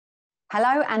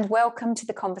Hello and welcome to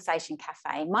the Conversation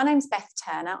Cafe. My name's Beth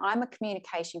Turner. I'm a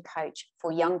communication coach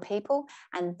for young people,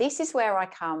 and this is where I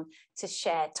come to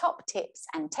share top tips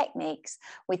and techniques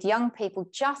with young people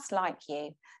just like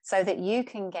you so that you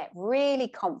can get really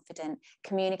confident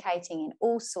communicating in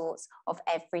all sorts of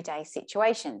everyday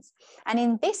situations. And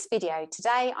in this video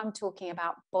today, I'm talking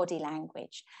about body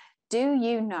language. Do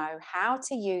you know how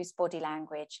to use body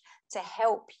language to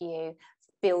help you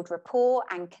build rapport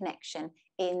and connection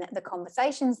in the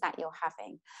conversations that you're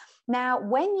having? Now,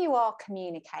 when you are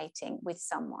communicating with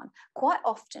someone, quite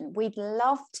often we'd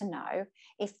love to know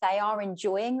if they are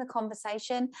enjoying the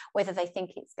conversation, whether they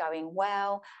think it's going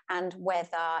well, and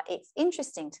whether it's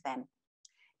interesting to them.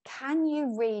 Can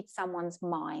you read someone's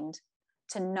mind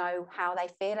to know how they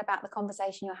feel about the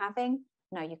conversation you're having?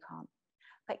 No, you can't.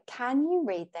 But can you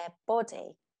read their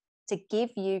body to give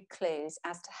you clues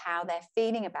as to how they're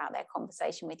feeling about their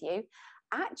conversation with you?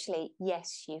 Actually,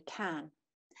 yes, you can.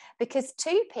 Because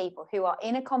two people who are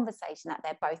in a conversation that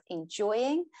they're both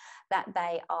enjoying, that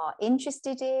they are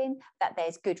interested in, that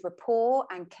there's good rapport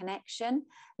and connection,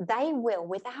 they will,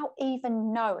 without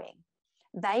even knowing,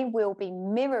 they will be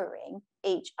mirroring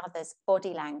each other's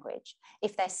body language.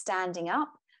 If they're standing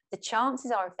up, the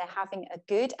chances are if they're having a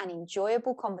good and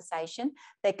enjoyable conversation,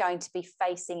 they're going to be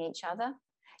facing each other.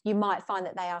 You might find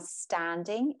that they are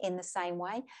standing in the same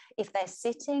way. If they're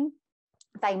sitting,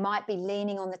 they might be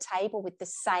leaning on the table with the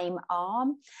same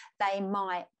arm. They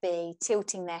might be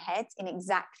tilting their heads in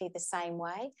exactly the same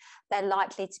way. They're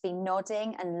likely to be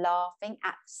nodding and laughing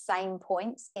at the same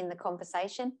points in the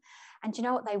conversation. And you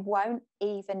know what? They won't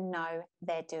even know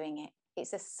they're doing it.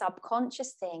 It's a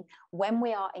subconscious thing. When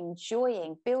we are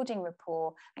enjoying building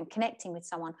rapport and connecting with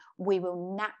someone, we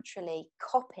will naturally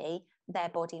copy their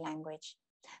body language.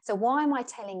 So why am I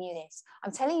telling you this?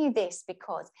 I'm telling you this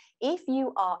because if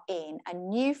you are in a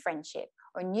new friendship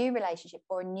or a new relationship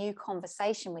or a new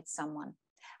conversation with someone,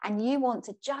 and you want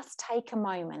to just take a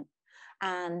moment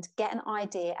and get an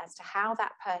idea as to how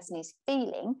that person is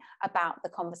feeling about the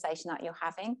conversation that you're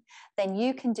having, then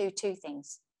you can do two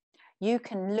things. You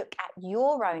can look at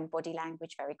your own body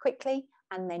language very quickly,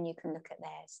 and then you can look at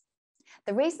theirs.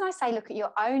 The reason I say look at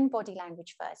your own body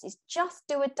language first is just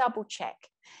do a double check.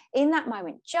 In that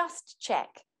moment, just check,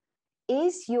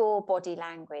 is your body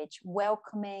language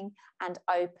welcoming and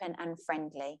open and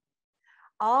friendly?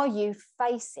 Are you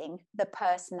facing the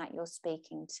person that you're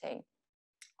speaking to?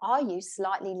 Are you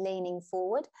slightly leaning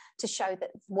forward to show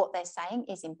that what they're saying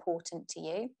is important to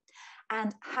you?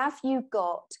 And have you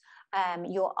got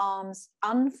your arms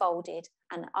unfolded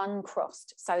and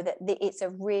uncrossed so that it's a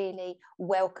really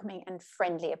welcoming and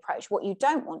friendly approach? What you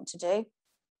don't want to do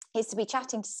is to be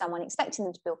chatting to someone, expecting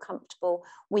them to feel comfortable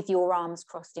with your arms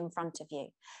crossed in front of you.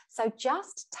 So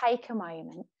just take a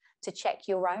moment to check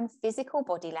your own physical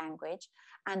body language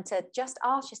and to just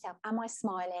ask yourself, am I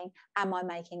smiling? Am I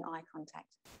making eye contact?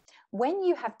 When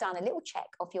you have done a little check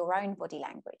of your own body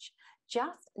language,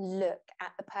 just look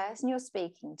at the person you're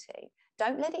speaking to.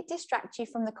 Don't let it distract you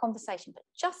from the conversation, but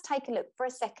just take a look for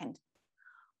a second.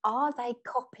 Are they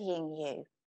copying you,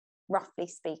 roughly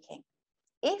speaking?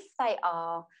 If they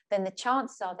are, then the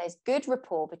chances are there's good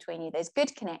rapport between you, there's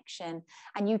good connection,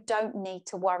 and you don't need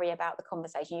to worry about the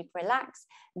conversation. You can relax,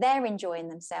 they're enjoying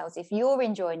themselves. If you're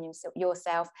enjoying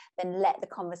yourself, then let the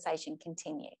conversation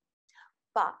continue.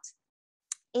 But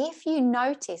if you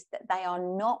notice that they are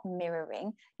not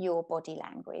mirroring your body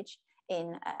language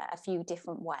in a few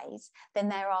different ways, then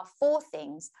there are 4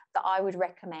 things that I would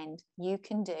recommend you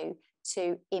can do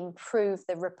to improve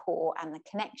the rapport and the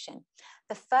connection.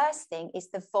 The first thing is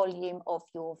the volume of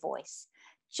your voice.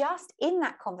 Just in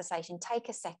that conversation, take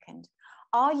a second.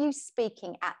 Are you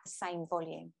speaking at the same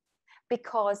volume?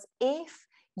 Because if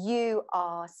you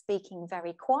are speaking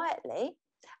very quietly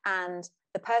and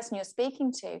the person you're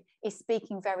speaking to is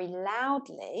speaking very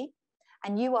loudly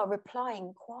and you are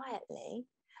replying quietly,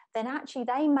 then actually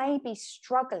they may be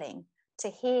struggling to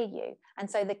hear you.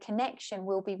 And so the connection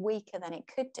will be weaker than it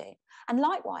could do. And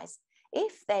likewise,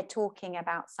 if they're talking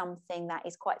about something that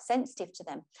is quite sensitive to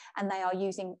them and they are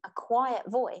using a quiet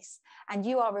voice and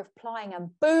you are replying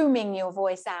and booming your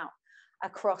voice out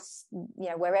across,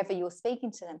 wherever you're speaking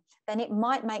to them, then it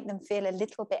might make them feel a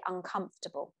little bit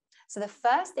uncomfortable. So the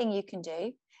first thing you can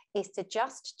do is to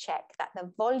just check that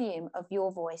the volume of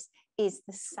your voice is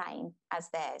the same as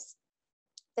theirs.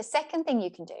 The second thing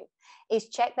you can do is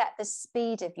check that the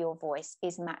speed of your voice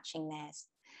is matching theirs.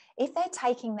 If they're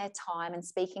taking their time and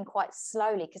speaking quite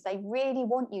slowly because they really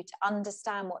want you to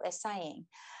understand what they're saying,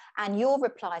 and your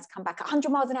replies come back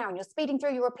 100 miles an hour and you're speeding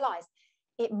through your replies,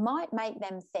 it might make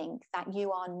them think that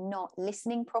you are not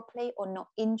listening properly or not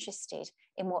interested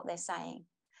in what they're saying.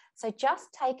 So just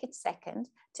take a second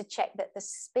to check that the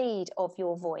speed of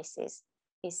your voices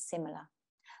is similar.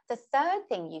 The third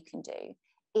thing you can do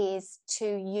is to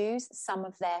use some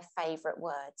of their favorite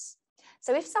words.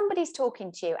 So if somebody's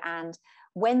talking to you and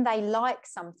when they like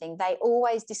something, they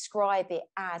always describe it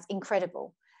as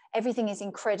incredible. Everything is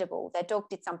incredible. Their dog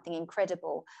did something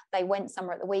incredible. They went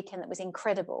somewhere at the weekend that was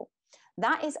incredible.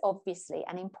 That is obviously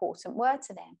an important word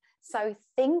to them. So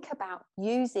think about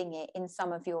using it in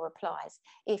some of your replies.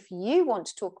 If you want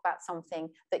to talk about something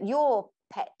that your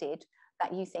pet did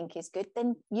that you think is good,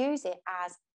 then use it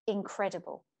as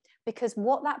incredible. Because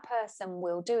what that person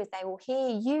will do is they will hear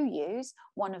you use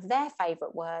one of their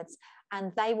favorite words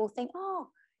and they will think, oh,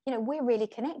 you know, we're really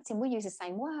connecting. We use the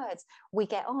same words. We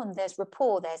get on. There's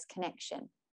rapport. There's connection.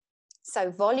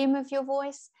 So volume of your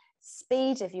voice,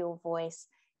 speed of your voice,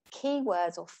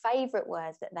 keywords or favorite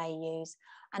words that they use,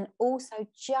 and also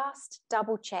just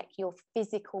double check your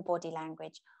physical body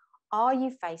language. Are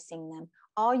you facing them?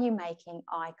 Are you making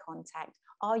eye contact?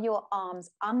 Are your arms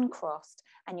uncrossed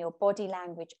and your body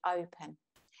language open?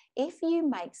 If you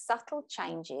make subtle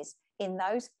changes in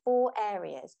those 4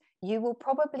 areas, you will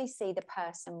probably see the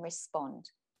person respond.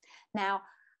 Now,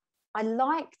 I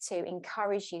like to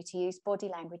encourage you to use body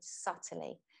language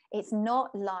subtly. It's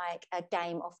not like a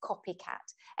game of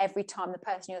copycat. Every time the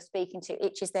person you're speaking to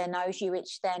itches their nose, you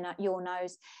itch your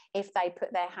nose. If they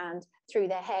put their hand through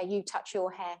their hair, you touch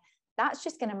your hair. That's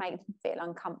just going to make them feel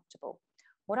uncomfortable.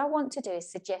 What I want to do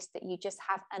is suggest that you just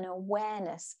have an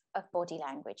awareness of body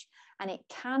language, and it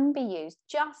can be used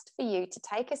just for you to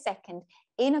take a second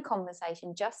in a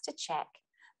conversation just to check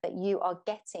that you are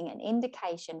getting an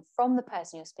indication from the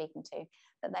person you're speaking to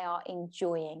that they are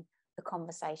enjoying the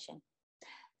conversation.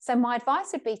 So my advice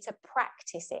would be to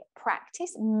practice it.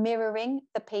 Practice mirroring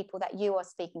the people that you are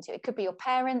speaking to. It could be your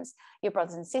parents, your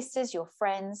brothers and sisters, your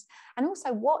friends, and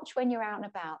also watch when you're out and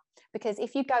about. Because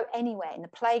if you go anywhere, in the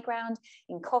playground,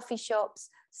 in coffee shops,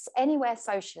 anywhere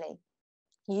socially,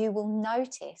 you will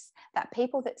notice that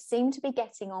people that seem to be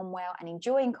getting on well and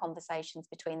enjoying conversations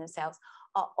between themselves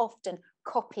are often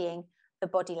copying the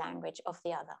body language of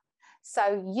the other.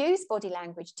 So use body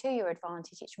language to your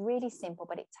advantage. It's really simple,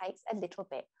 but it takes a little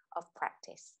bit of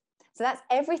practice. So that's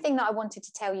everything that I wanted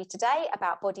to tell you today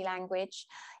about body language.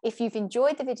 If you've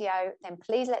enjoyed the video, then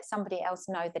please let somebody else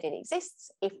know that it exists.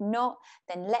 If not,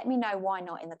 then let me know why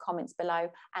not in the comments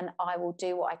below, and I will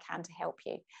do what I can to help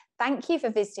you. Thank you for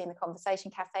visiting the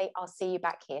Conversation Cafe. I'll see you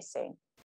back here soon.